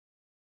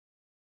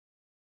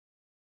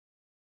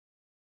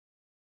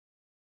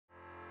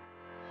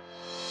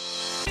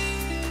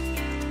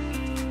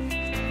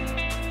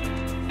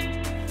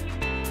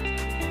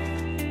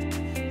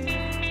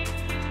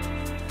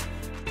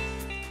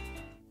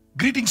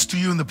Greetings to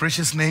you in the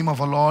precious name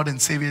of our Lord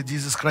and Savior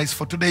Jesus Christ.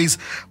 For today's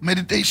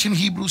meditation,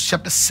 Hebrews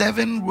chapter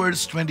 7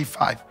 verse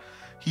 25.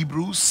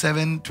 Hebrews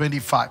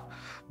 7:25.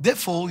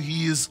 Therefore,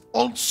 he is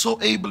also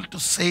able to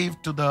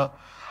save to the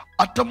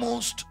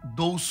uttermost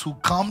those who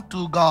come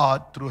to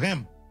God through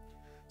him,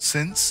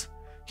 since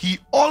he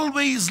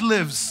always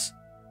lives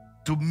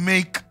to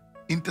make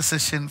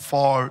intercession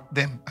for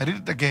them. I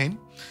read it again.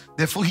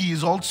 Therefore, he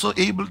is also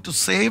able to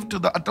save to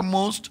the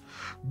uttermost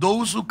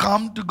those who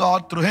come to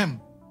God through him,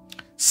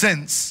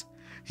 since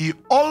he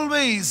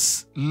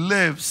always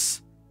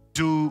lives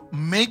to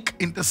make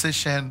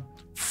intercession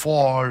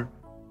for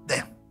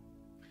them.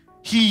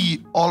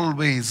 He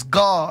always,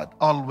 God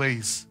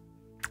always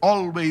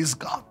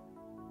God.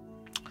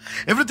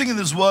 Everything in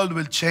this world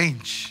will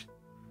change,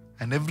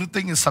 and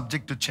everything is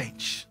subject to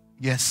change.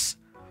 Yes,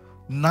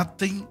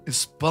 nothing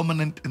is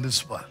permanent in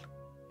this world.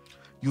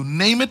 You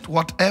name it,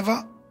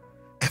 whatever,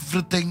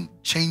 everything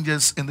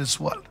changes in this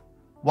world.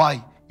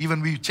 Why?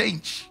 Even we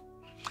change.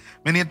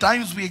 Many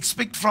times we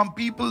expect from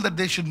people that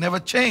they should never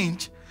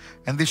change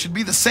and they should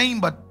be the same,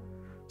 but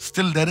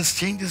still there is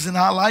changes in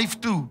our life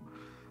too.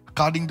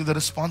 According to the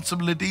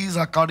responsibilities,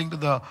 according to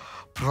the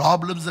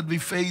problems that we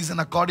face, and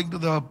according to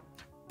the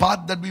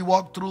path that we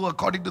walk through,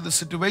 according to the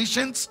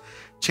situations,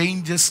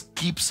 changes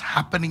keeps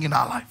happening in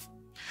our life.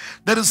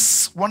 There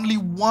is only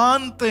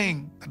one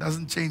thing that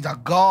doesn't change. Our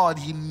God,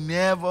 he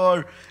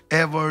never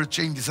ever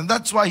changes. And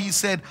that's why he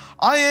said,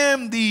 I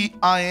am the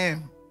I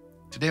am.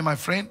 Today, my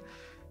friend,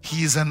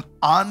 he is an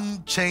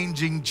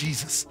unchanging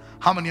Jesus.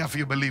 How many of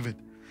you believe it?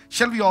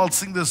 Shall we all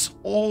sing this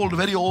old,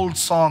 very old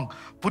song?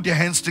 Put your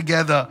hands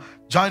together,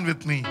 join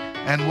with me,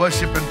 and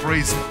worship and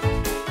praise him.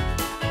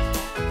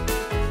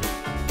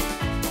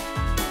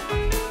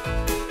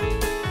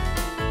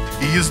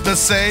 He is the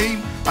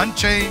same,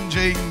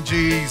 unchanging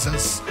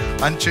Jesus,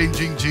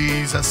 unchanging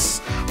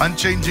Jesus,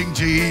 unchanging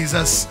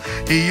Jesus.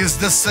 He is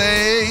the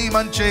same,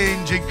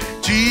 unchanging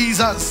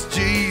Jesus,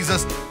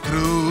 Jesus,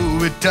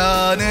 through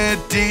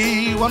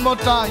eternity. One more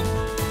time.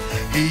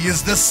 He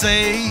is the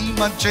same,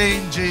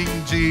 unchanging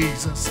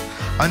Jesus,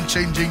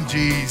 unchanging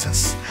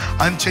Jesus,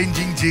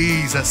 unchanging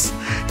Jesus.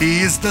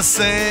 He is the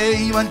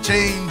same,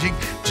 unchanging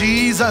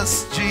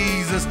Jesus,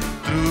 Jesus,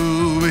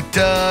 through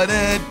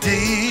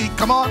eternity.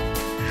 Come on.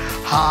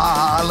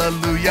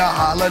 Hallelujah,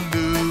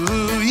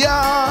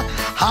 hallelujah,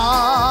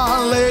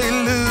 hallelujah,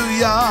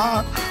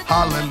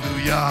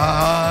 hallelujah,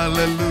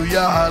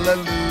 hallelujah,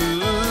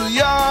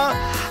 hallelujah,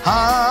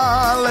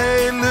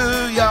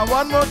 hallelujah.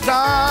 One more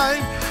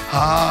time.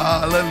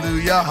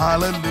 Hallelujah,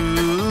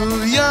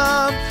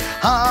 hallelujah,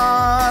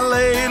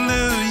 hallelujah,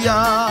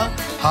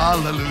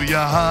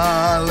 hallelujah,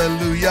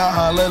 hallelujah,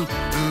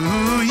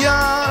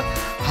 hallelujah,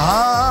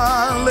 hallelujah.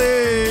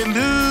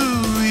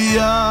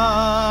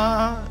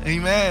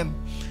 Amen.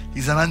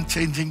 He's an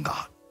unchanging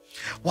God.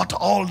 What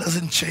all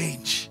doesn't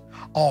change.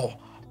 Oh,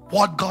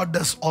 what God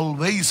does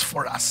always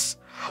for us.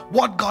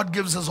 What God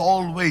gives us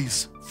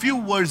always.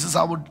 Few verses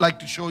I would like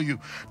to show you.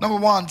 Number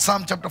one,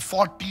 Psalm chapter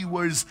 40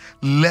 verse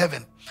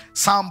 11.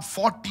 Psalm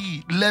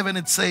 40:11,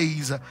 it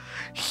says,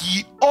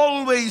 he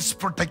always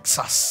protects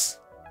us.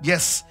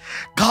 Yes,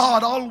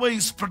 God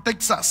always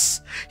protects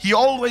us. He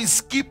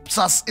always keeps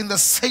us in the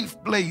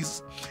safe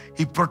place.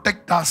 He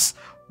protects us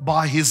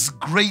by his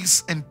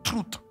grace and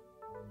truth.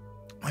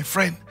 My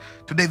friend,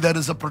 today there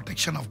is a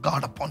protection of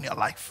God upon your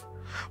life.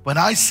 When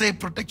I say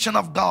protection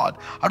of God,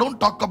 I don't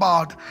talk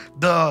about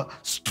the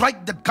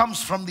strike that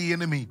comes from the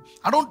enemy.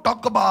 I don't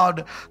talk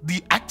about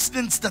the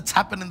accidents that's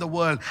happened in the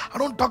world. I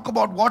don't talk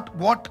about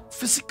what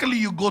physically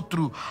you go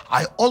through.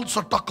 I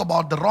also talk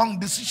about the wrong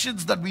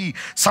decisions that we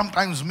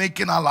sometimes make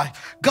in our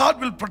life.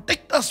 God will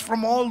protect us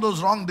from all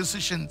those wrong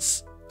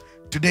decisions.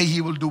 Today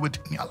he will do it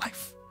in your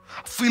life.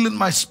 I feel in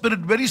my spirit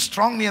very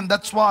strongly, and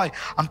that's why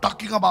I'm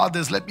talking about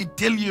this. Let me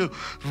tell you,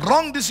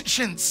 wrong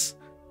decisions,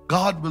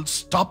 God will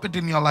stop it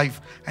in your life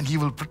and he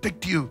will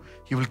protect you.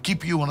 He will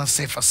keep you on a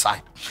safer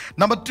side.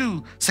 Number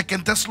two, 2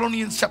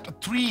 Thessalonians chapter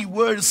 3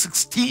 verse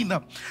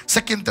 16.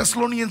 2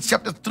 Thessalonians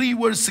chapter 3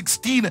 verse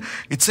 16.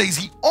 It says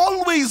he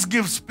always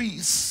gives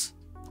peace.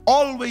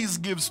 Always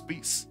gives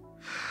peace.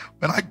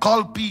 When I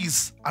call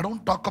peace, I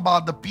don't talk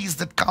about the peace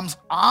that comes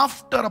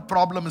after a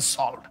problem is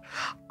solved,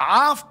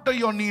 after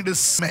your need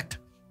is met.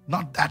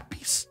 Not that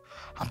peace.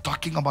 I'm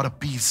talking about a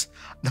peace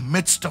in the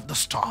midst of the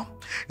storm,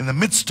 in the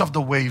midst of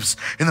the waves,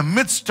 in the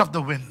midst of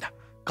the wind.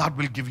 God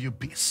will give you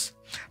peace.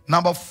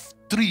 Number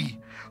 3,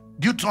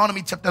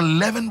 Deuteronomy chapter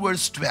 11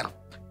 verse 12.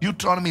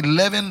 Deuteronomy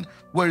 11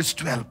 verse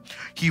 12.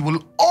 He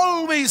will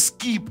always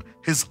keep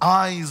his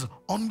eyes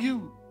on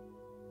you.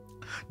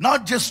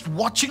 Not just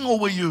watching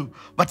over you,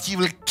 but he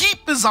will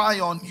keep his eye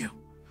on you.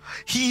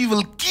 He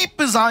will keep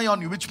his eye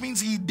on you, which means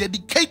he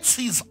dedicates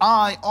his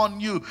eye on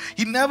you.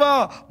 He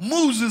never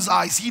moves his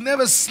eyes. He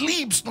never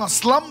sleeps nor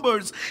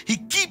slumbers. He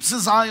keeps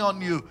his eye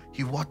on you.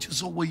 He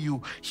watches over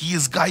you. He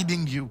is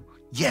guiding you.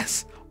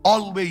 Yes,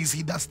 always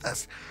he does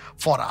this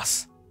for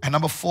us. And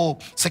number 4,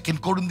 2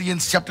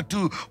 Corinthians chapter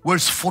 2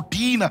 verse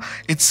 14,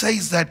 it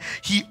says that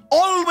he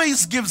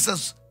always gives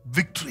us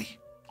victory.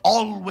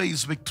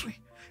 Always victory.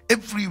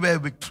 everywhere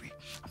victory.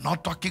 I'm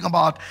not talking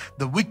about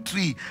the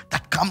victory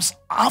that comes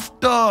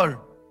after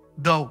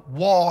the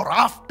war,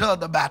 after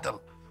the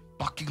battle.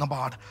 Talking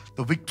about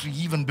the victory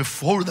even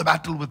before the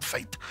battle with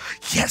faith.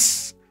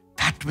 Yes,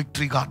 that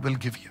victory God will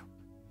give you.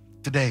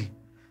 Today,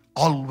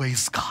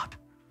 always God.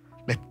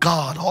 Let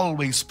God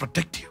always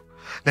protect you.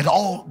 Let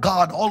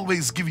God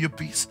always give you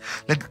peace.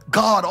 Let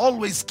God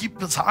always keep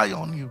His eye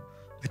on you.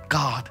 Let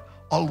God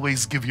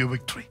always give you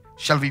victory.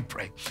 Shall we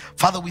pray?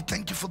 Father, we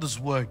thank you for this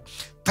word.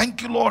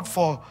 Thank you, Lord,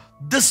 for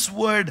this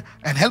word,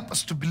 and help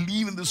us to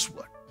believe in this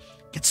word.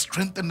 Get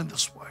strengthened in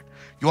this word.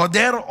 You are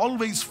there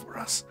always for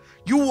us.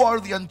 You are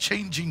the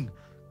unchanging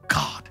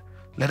God.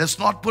 Let us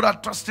not put our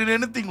trust in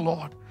anything,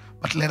 Lord,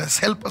 but let us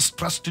help us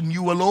trust in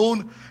you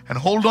alone and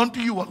hold on to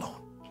you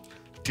alone.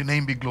 Let your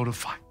name be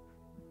glorified.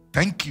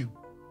 Thank you.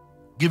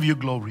 Give you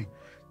glory.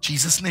 In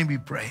Jesus' name we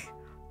pray.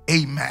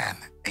 Amen.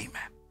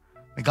 Amen.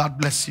 May God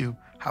bless you.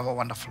 Have a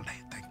wonderful day.